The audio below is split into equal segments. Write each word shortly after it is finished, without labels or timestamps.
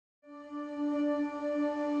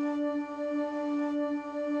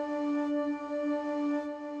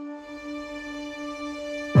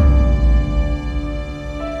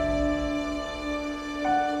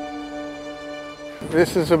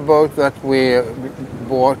This is a boat that we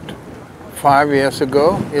bought 5 years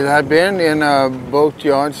ago. It had been in a boat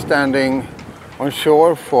yard standing on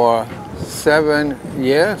shore for 7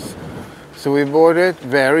 years. So we bought it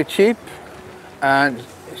very cheap, and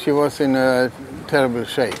she was in a terrible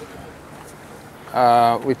shape.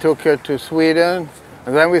 We took her to Sweden,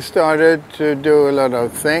 and then we started to do a lot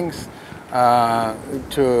of things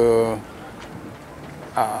to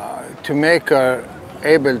make her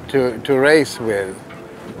able to race with.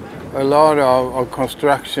 A lot of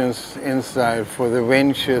constructions inside for the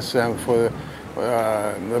winches and for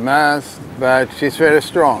the mast, but she's very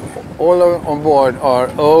strong. All on board are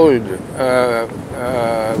old,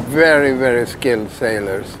 very, very skilled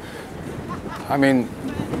sailors. I mean,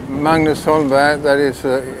 Magnus Holmberg, that is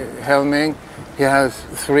helming, he has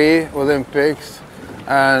 3 Olympics,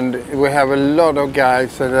 and we have a lot of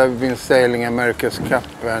guys that have been sailing America's Cup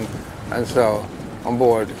and so on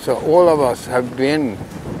board. So all of us have been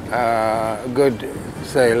good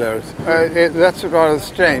sailors. That's rather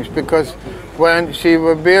strange, because when she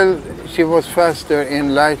was built, she was faster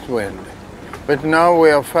in light wind, but now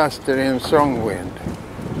we are faster in strong wind.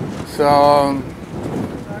 So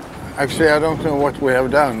actually, I don't know what we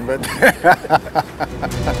have done, but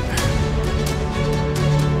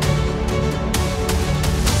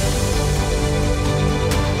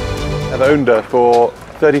I've owned her for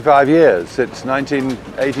 35 years, since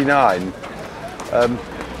 1989.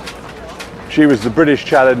 She was the British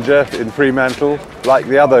challenger in Fremantle, like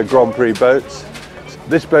the other Grand Prix boats.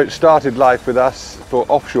 This boat started life with us for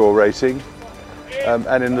offshore racing,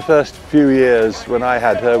 and in the first few years when I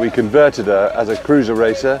had her, we converted her as a cruiser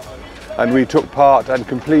racer, and we took part and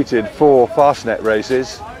completed 4 fastnet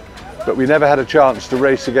races, but we never had a chance to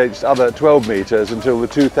race against other 12 metres until the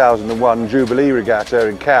 2001 Jubilee Regatta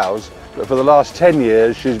in Cowes. But for the last 10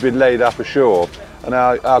 years she's been laid up ashore, and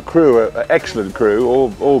our crew are excellent crew,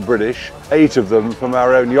 all British, 8 of them from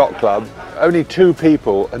our own yacht club. Only 2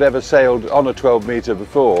 people had ever sailed on a 12 metre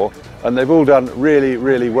before, and they've all done really,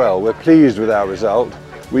 really well. We're pleased with our result.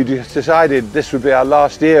 We decided this would be our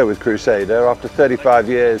last year with Crusader. After 35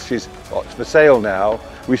 years she's for sale now.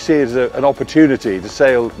 We see it as an opportunity to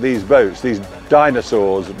sail these boats, these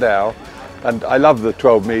dinosaurs now, and I love the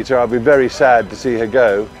 12 metre. I'll be very sad to see her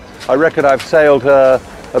go. I reckon I've sailed her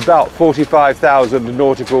about 45,000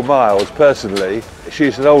 nautical miles personally.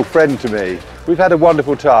 She's an old friend to me. We've had a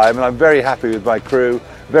wonderful time, and I'm very happy with my crew,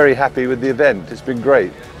 very happy with the event. It's been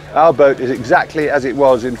great. Our boat is exactly as it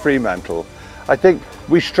was in Fremantle. I think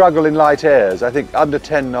we struggle in light airs. I think under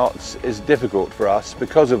 10 knots is difficult for us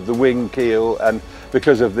because of the wing keel and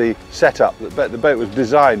because of the setup. The boat was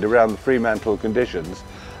designed around the Fremantle conditions.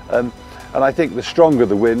 And I think the stronger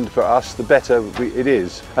the wind for us, the better it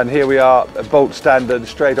is. And here we are, a bolt standard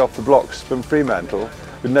straight off the blocks from Fremantle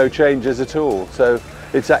with no changes at all. So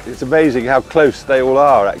it's amazing how close they all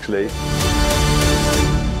are, actually.